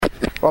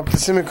Up to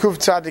Siman Kuf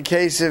Tzad, the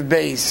case of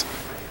Beis.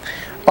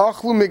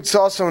 Achlu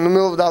mikzason in the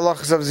middle of the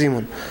halachas of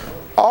Zimun.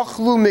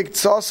 Achlu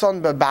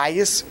mikzason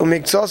b'bayis u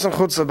mikzason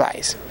chutz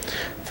l'bayis.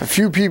 If a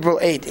few people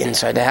ate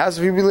inside the house,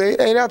 a few people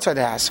ate outside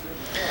the house.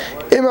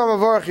 Imam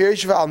avarach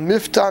yeshiv al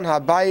miftan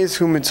habayis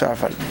hu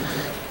mitzarfan.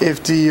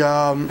 If the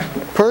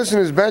person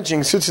who's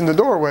benching sits in the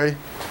doorway,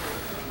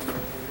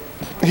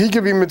 he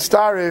could be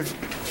mitzaref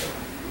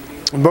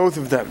both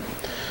of them.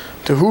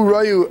 The hu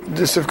rayu,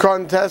 the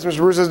Sifkan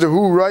Testament says the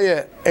hu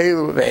raya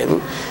elu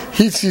v'elu.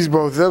 He sees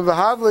both of them.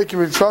 V'havle can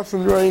be trusted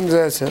rain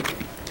zesed.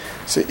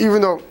 So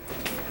even though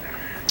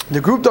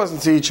the group doesn't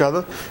see each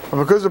other,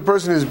 but because the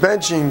person who's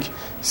benching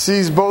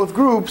sees both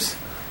groups,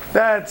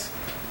 that's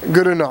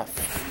good enough.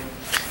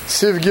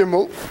 Siv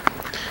Gimel.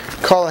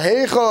 Kol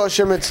heicha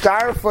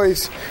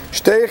shemitztarfos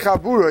shtei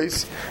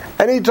chaburos.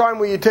 Anytime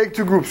when you take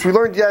two groups, we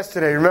learned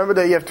yesterday. Remember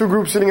that you have two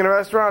groups sitting in a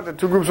restaurant, the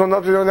two groups on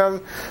up, they could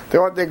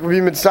be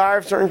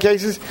mitzaref certain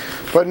cases,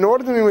 but in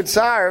order to be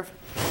mitzaref,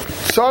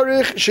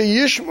 sarich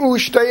sheyishmu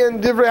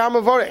shtein divrei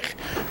hamavarich.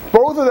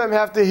 Both of them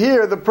have to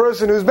hear the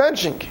person who's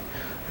benching,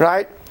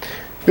 right?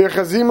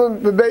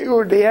 B'chazimun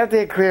b'be'ur, they have to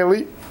hear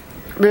clearly.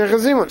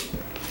 B'chazimun.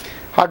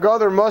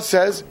 Haggadah Mos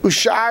says,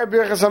 "Ushar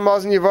birchas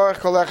hamazon yivarech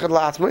kol echad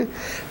latzmai."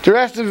 The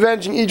rest of the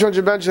benching, each one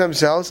should bench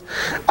themselves.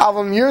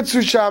 Avam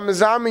yirtzu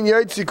shamazamin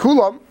yotzi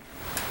kulam.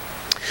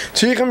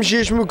 Tzrichim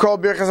sheyishmu kol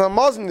birchas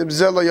hamazon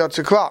b'zeh lo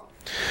yotzi klal.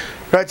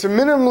 Right. So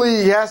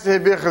minimally, he has to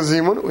hit birchas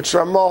zimun, which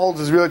Ramah holds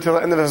is really till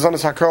the end of the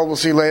Hazanas Hakol. We'll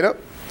see later.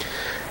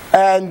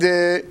 And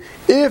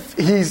if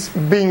he's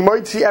being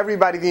moitzi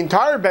everybody, the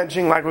entire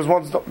benching, like was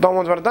done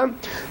once at a time,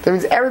 that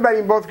means everybody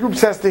in both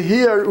groups has to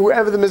hear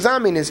whoever the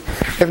mezamin is.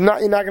 If not,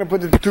 you're not going to put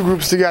the two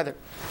groups together.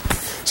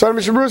 So in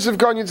Mishnah Berurah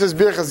Kanyon says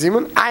birchas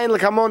zimun. Ayin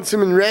lekamon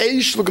siman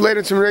reish. Look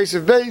later to reish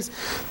of base.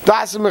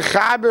 Das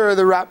mechaber.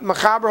 The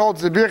mechaber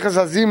holds the birchas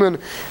hazimun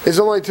is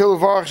only till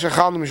varach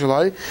shechalnu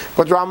mishalai.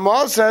 But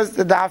Ramah says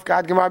the daf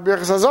gad gemar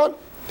birchas hazon.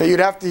 That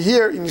you'd have to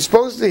hear, and you're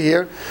supposed to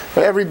hear,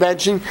 for every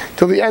benching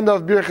till the end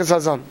of Birchas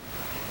Hazon.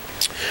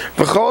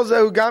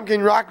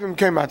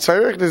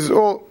 This is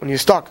all when you're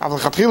stuck.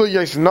 What's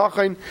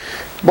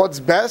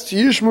best?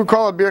 Yishmu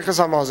kol Birchas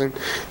Hamazon.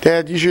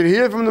 That you should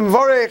hear from the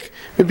Mevarech.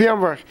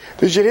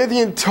 You should hear the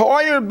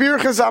entire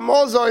Birchas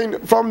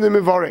Hamazon from the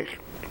Mevarech.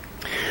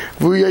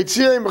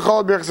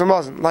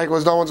 Like it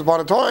was done once upon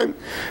a time,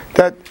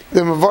 that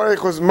the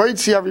Mevarech was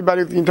mighty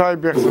everybody with the entire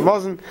Birchas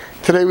Hamazon.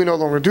 Today we no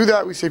longer do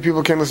that. We say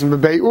people can listen to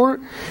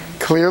Berurah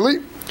clearly.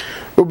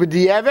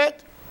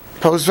 Ubediyevet,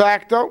 post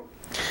facto.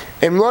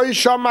 If you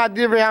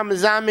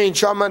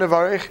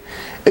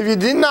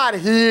did not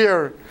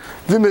hear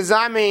the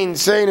mezamin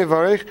saying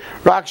Nevarech,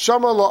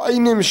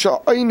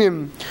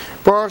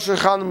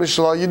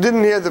 you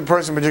didn't hear the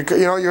person, but you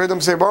heard them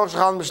say Baruch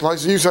Shechan Mishlai,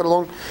 so you said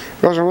along.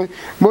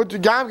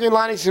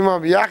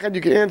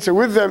 You can answer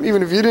with them,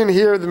 even if you didn't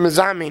hear the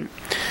mezamin.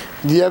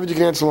 You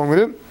can answer along with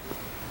him.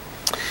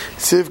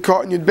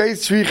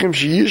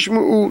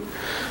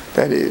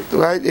 That is,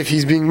 right? If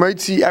he's being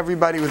mighty,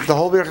 everybody with the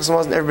whole Birchas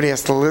Hamazon, everybody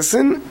has to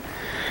listen.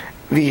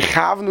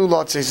 V'chavnu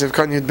lotzes, if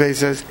Kanyud Beis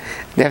says,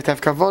 they have to have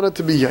kavanah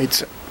to be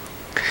yaitze.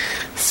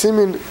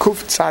 Siman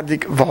Kuf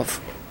Tzadik Vav.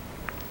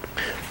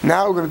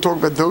 Now we're going to talk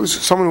about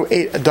someone who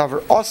ate a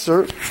davar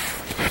aser.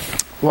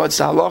 What's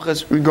the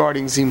halachas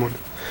regarding zimun?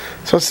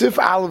 So Sif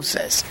Aleph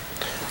says,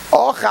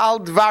 Ochal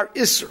dvar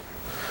iser.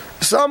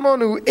 Someone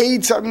who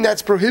ate something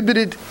that's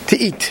prohibited to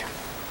eat.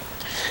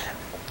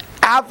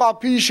 Even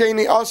it's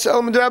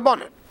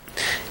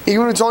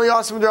only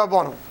asim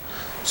d'Rabbanan.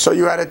 So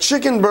you had a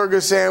chicken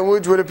burger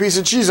sandwich with a piece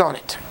of cheese on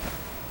it.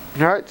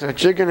 Right? So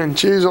chicken and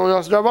cheese only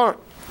asim d'Rabbanan.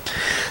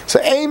 So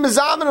aim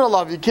mezamin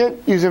alav, you can't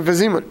use him for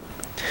zimun.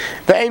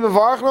 The aim of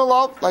varach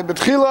alav, like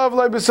betchila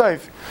like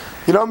b'seif.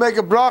 You don't make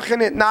a bracha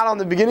in it, not on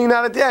the beginning,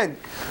 not at the end.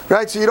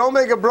 Right? So you don't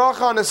make a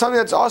bracha on something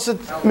that's asim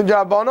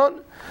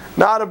d'Rabbanan,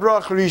 not a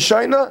bracha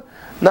rishayna,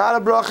 not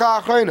a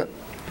bracha achrayna.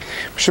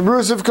 Mishnah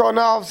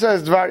Berurah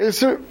says dvar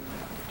iser.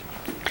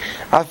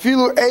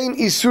 Afilu ein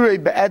isurei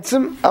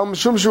be'etzim al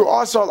mishum shu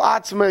asar al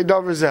atzmei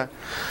davar zeh.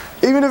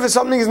 Even if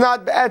something is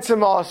not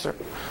be'etzim asar,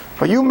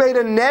 but you made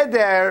a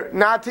neder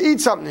not to eat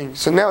something,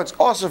 so now it's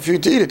asar for you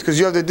to eat it because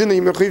you have the dinner,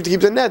 you mechayiv to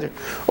keep the neder.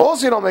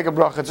 Also, you don't make a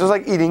bracha. It's just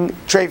like eating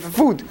treif of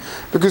food,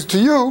 because to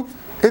you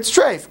it's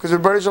treif, because the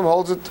Berurah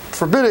holds it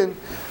forbidden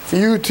for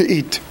you to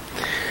eat.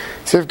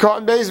 If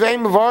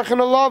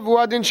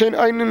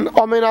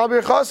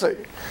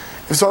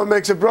someone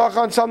makes a bracha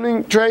on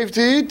something treif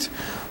to eat,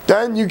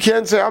 then you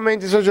can't say amen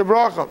to such a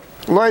bracha.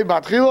 Loi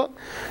batchila,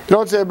 you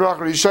don't say a bracha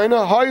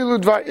rishayna. Ha'ilu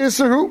dvar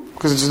isaru,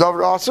 because it's a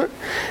davar aser.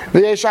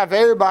 V'yesh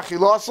aveir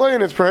b'achilasla,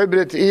 and it's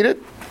prohibited to eat it.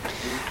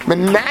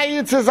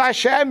 Menayit says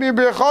Hashem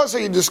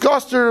b'birchasa, you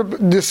discussed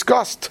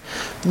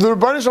the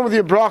Rebbeinu with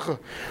your bracha.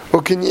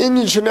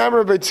 U'kinyin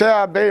shenamar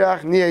b'tzeh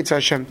be'ach niyetz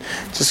Hashem.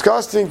 It's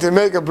disgusting to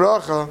make a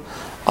bracha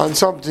on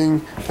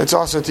something that's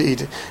also to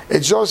eat.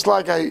 It's just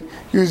like I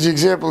use the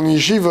example in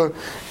yeshiva,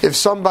 if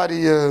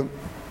somebody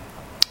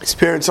his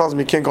parents tells him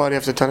he can't go out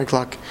after 10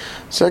 o'clock.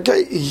 So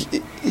okay,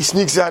 he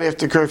sneaks out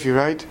after curfew,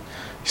 right?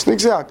 He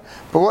sneaks out.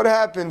 But what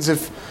happens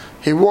if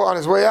on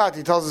his way out,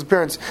 he tells his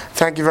parents,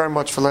 "Thank you very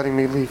much for letting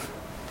me leave."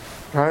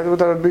 Right?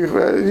 It's a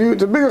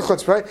bigger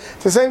chutzpah, right?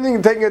 It's the same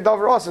thing taking a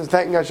davar also as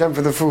thanking Hashem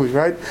for the food,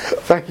 right?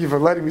 Thank you for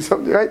letting me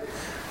something, right?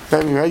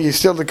 Then right, you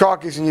steal the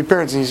carcass from your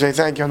parents and you say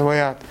thank you on the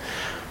way out.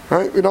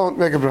 Right? We don't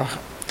make a bracha.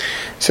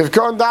 So if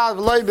you don't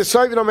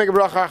make a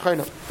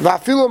bracha,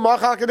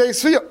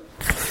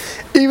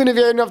 even if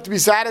you're enough to be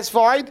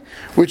satisfied,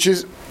 which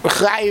is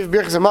chayiv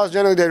birchas hamazon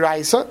generally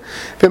deraisa.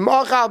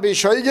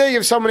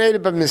 If someone ate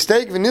it by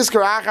mistake, and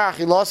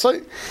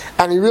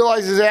he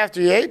realizes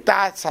after he ate,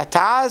 that's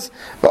hataz.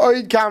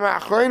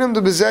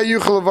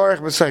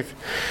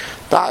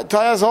 The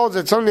Taz holds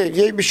that someday if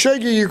you ate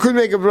b'shogeg, you could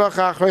make a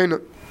bracha achrona.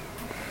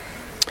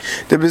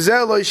 The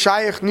bezel loy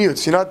shayich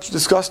niyutz. You're not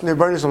discussing the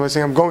burden by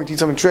saying I'm going to eat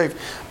something treif.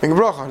 Make a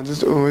bracha on it.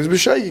 It's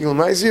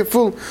b'shogeg. I see a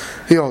full.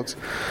 He holds.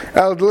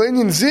 El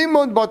delinian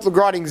zimun, but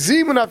regarding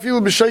zimun, I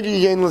feel b'shogeg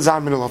again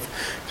lezamin alof.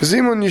 For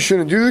zimun, you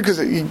shouldn't do it because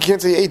you can't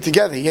say you ate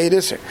together. You ate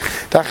iser.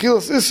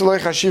 Tachilas iser loy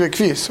chashiva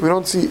kvius. We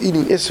don't see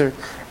eating iser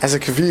as a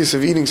kvius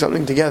of eating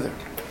something together.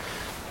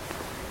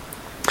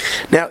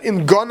 Now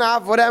in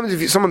Gonav, what happens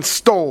if someone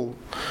stole?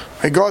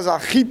 He goes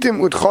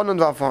achitim utchonon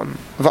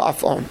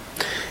va'afon.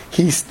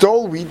 He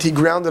stole wheat, he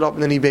ground it up,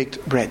 and then he baked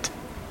bread.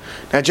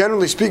 Now,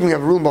 generally speaking, we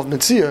have a rule of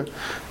Mitzvah,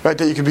 right,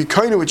 that you can be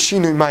kind with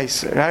Shinui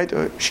Maisa, right,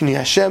 or Shinui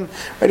Hashem,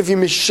 right? If you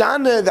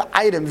mishana the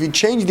item, if you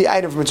change the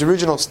item from its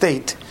original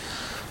state,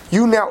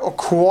 you now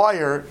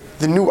acquire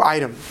the new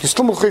item. You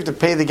still have to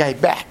pay the guy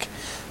back,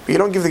 but you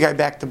don't give the guy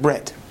back the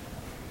bread,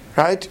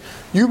 right?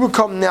 You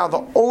become now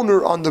the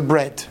owner on the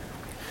bread,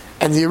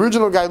 and the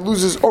original guy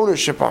loses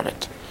ownership on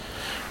it.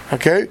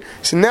 Okay,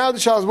 so now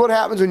the shal is what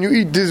happens when you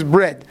eat this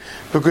bread,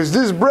 because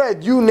this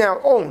bread you now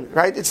own,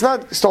 right? It's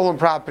not stolen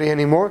property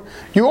anymore.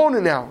 You own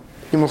it now.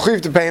 You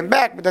mechuyev to pay him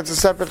back, but that's a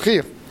separate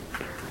chiyuv.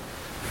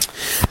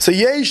 So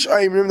yesh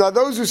ayimrim, now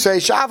those who say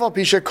shaval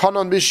pisha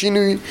kanon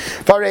b'shinui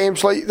vareim,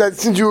 that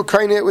since you were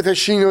kind it with a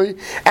shinui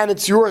and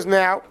it's yours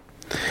now.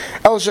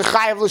 El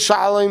shechayev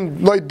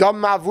l'shalim loy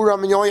dam ma'avuram,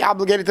 and you're only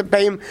obligated to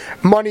pay him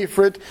money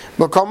for it.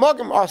 Some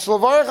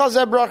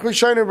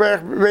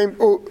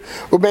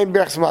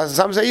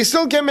say you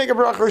still can't make a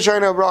bracha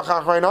rishona or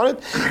bracha achrein on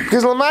it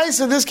because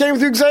l'maisa this came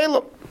through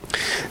gzeila.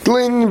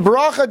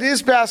 Bracha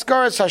dis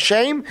be'askaras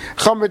Hashem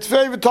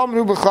chametzvei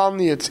v'tamru b'chal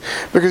niyitz,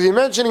 because you're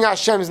mentioning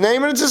Hashem's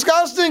name and it's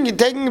disgusting. You're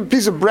taking a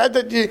piece of bread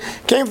that you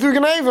came through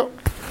Geneva.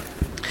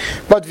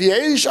 But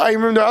v'yesh, I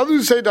remember the others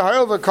who say the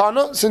hayel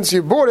v'kana, since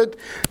you bought it,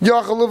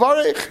 yachal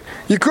levarich,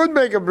 you could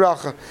make a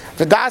bracha.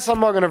 V'das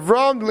ha'magen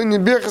Avram,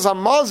 l'inyan birchas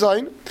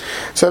ha'mazayin.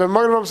 So the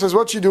Magen Avram says,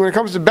 what you do when it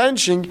comes to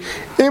benching,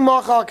 im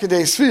achal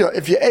kedei sviya,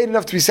 if you ate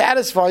enough to be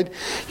satisfied,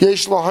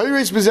 yesh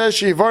lahayris b'zeh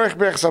she'yivarich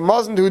birchas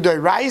ha'mazayin hu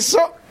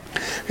deraisa,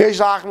 yesh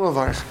la'achim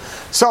levarich.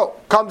 So,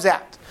 comes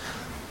out.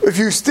 If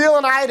you steal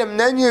an item,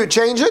 then you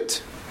change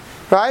it,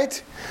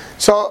 right?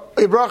 So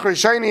a bracha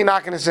rishayni you're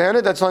not going to say on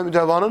it. That's only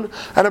midabanan.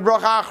 And a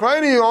bracha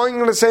achrayni you're only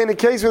going to say in the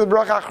case where the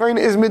bracha achrayni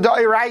is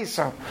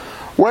midairaisa.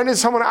 When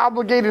is someone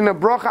obligated in a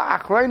bracha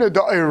achrayni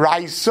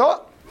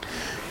dairaisa?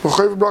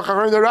 Bracha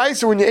achrayni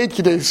dairaisa when you ate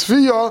kidei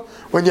sviya,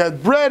 when you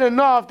had bread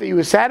enough that you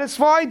were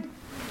satisfied.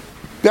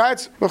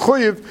 That's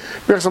mechuyev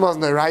birchas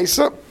hamazon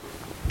dairaisa.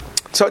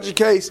 In such a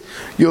case,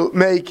 you'll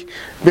make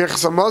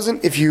birchas hamazon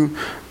if you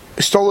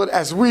stole it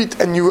as wheat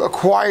and you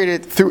acquired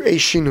it through a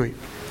shinui.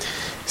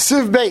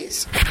 Siv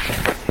beis.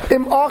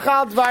 Im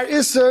ochal dvar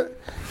iser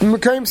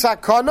mekayim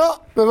sakana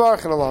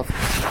mevarchen alav.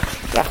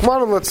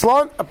 Rachmana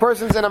litzlan, a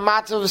person's in a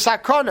matzav of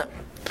sakana.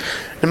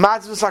 In a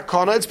matzav of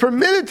sakana, it's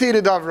permitted to eat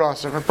a davar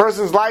aser. If a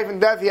person's life and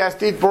death, he has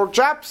to eat pork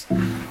chops.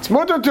 It's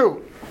mutter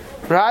too,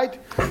 right?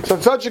 So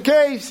in such a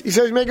case, he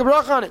says make a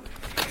bracha on it,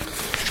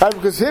 right?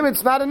 Because him,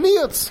 it's not a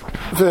niyutz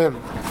for him.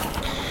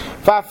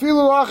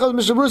 Va'afilu achal,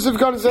 Mr. Bruce is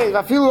going to say,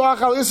 va'afilu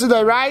achal issa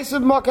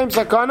dairaisa b'makayim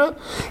sakana.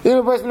 Even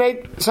if a person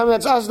ate something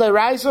that's asa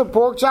dairaisa,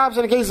 pork chops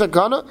in the case of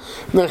sakana,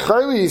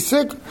 mechayli, he's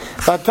sick.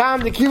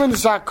 V'atam dekivan the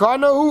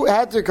sakana who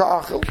heter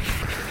ka'achal.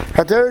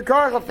 Heter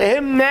ka'achal. For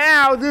him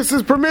now, this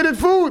is permitted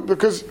food,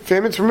 because for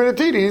him it's permitted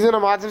to eat. He's in a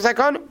matzav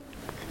sakana.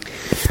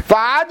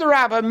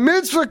 Va'adarab,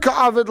 mitzvah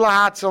ka'avid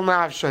lahatzel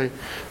nafshay.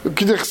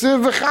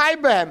 K'dichsiv v'chai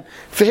behem.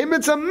 For him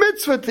it's a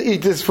mitzvah to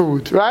eat this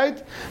food, right?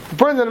 The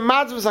person in the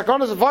matzav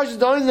sakana,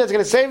 the only thing that's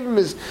going to save him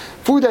is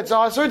food that's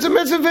also, so it's a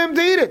mitzvah for him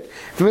to eat it.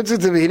 If a mitzvah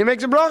to eat, he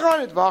makes a bracha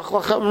on it.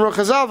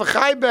 V'chazal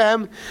v'chai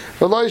behem,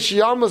 v'lo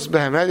yishyamas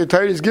behem. The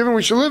Torah is given,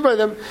 we should live by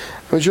them,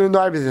 we shouldn't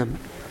die by them.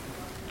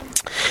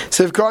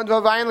 Seif Kohen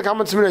Vavayin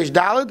l'kamat Tzimireish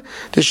Daled.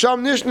 The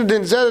Sham Nishna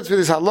din zeh, that's where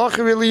this halacha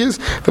really is.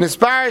 But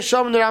inspire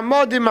Sham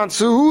Neramodim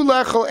Mansuhu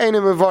lechol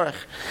einem mevorech.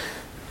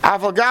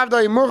 Afal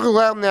gavda yimurchu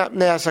le'em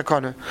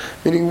ne'asakana.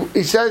 Meaning,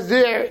 he says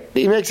there,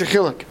 he makes a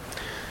chiluk.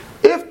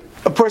 If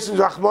a person's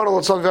Rachmana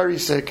l'tzon very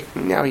sick,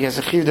 now he has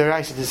a chiv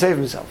deraisa to save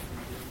himself,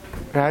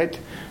 right?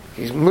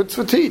 He's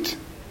mitzvah to eat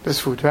this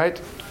food, right?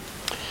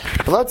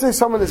 But let's say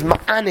someone is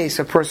ma'anes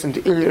a person to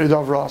eat a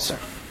davar aser,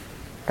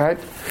 right?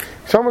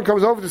 Someone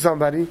comes over to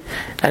somebody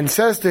and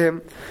says to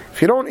him,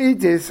 if you don't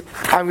eat this,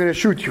 I'm going to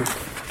shoot you.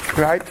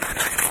 Right?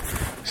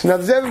 So now,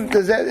 is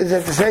that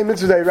the same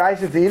mitzvah that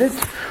rice to eat it?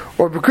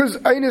 Or because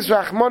Einis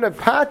Rachmana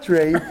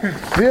Patre,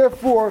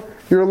 therefore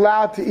you're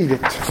allowed to eat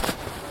it.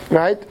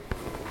 Right?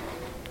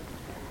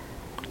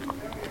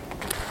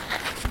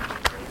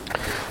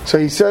 So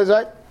he says,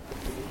 right?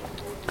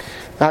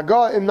 So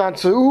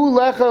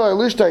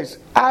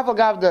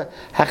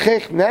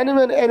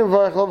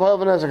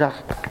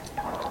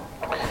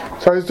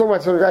he's talking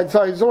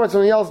about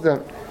something else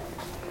then.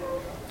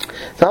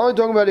 So I'm only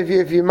talking about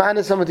if you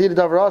manage someone to eat a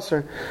davar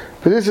aser,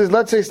 but this is,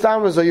 let's say,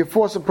 stam so you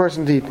force a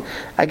person to eat.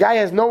 A guy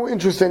has no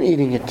interest in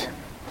eating it,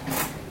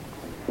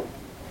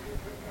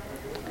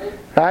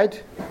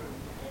 right?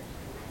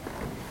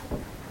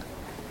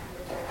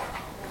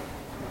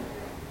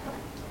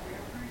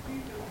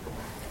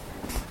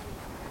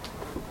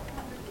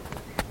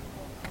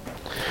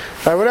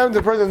 What happens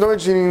to the person who has no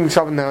interest in eating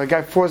something now? The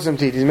guy forces him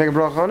to eat. Does he make a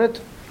bracha on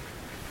it?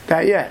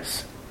 That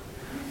yes,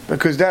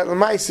 because that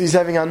l'maisa is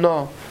having a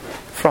no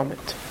from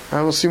it.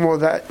 I will see more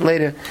of that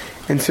later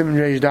in Siman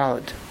Reish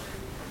Dalet.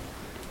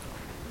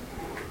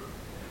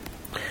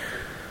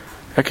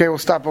 Okay, we'll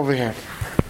stop over here.